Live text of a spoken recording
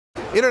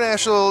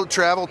International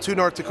travel to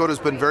North Dakota has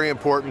been very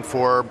important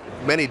for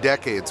many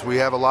decades. We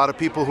have a lot of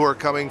people who are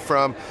coming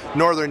from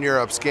Northern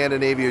Europe,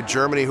 Scandinavia,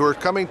 Germany, who are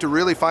coming to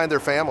really find their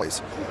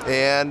families.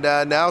 And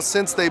now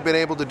since they've been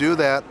able to do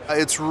that,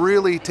 it's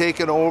really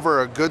taken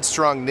over a good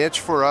strong niche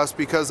for us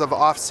because of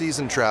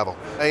off-season travel.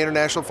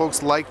 International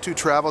folks like to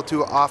travel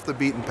to off the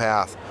beaten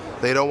path.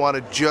 They don't want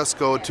to just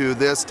go to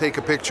this, take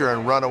a picture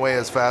and run away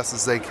as fast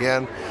as they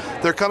can.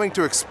 They're coming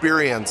to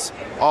experience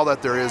all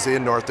that there is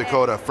in North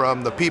Dakota,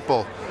 from the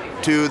people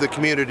to the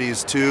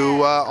communities,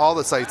 to all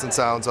the sights and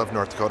sounds of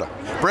North Dakota.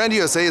 Brand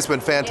USA has been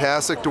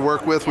fantastic to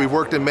work with. We've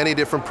worked in many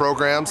different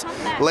programs.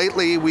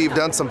 Lately, we've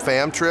done some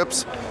fam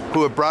trips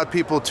who have brought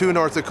people to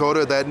North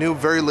Dakota that knew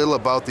very little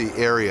about the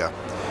area.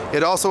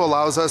 It also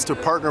allows us to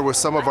partner with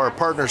some of our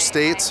partner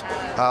states.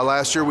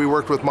 Last year we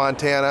worked with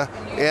Montana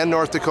and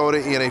North Dakota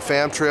in a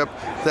fam trip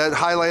that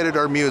highlighted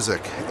our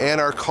music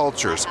and our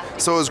cultures.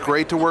 So it was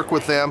great to work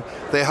with them.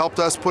 They helped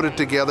us put it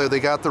together.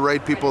 They got the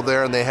right people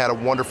there and they had a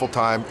wonderful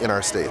time in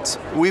our states.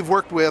 We've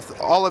worked with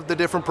all of the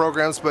different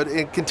programs, but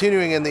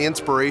continuing in the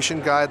inspiration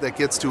guide that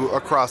gets to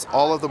across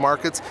all of the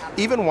markets,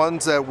 even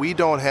ones that we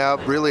don't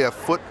have really a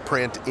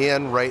footprint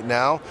in right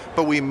now,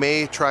 but we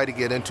may try to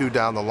get into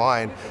down the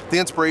line. The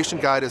inspiration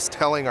guide is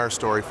telling our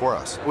story for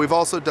us. We've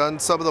also done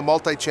some of the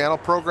multi-channel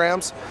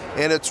programs,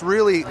 and it's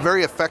really a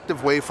very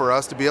effective way for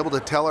us to be able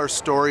to tell our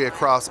story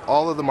across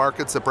all of the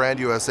markets that Brand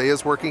USA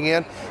is working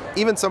in,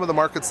 even some of the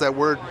markets that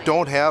we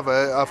don't have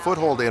a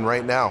foothold in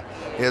right now.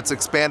 It's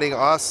expanding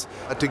us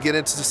to get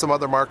into some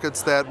other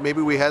markets that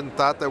maybe we hadn't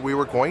thought that we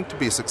were going to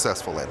be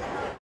successful in.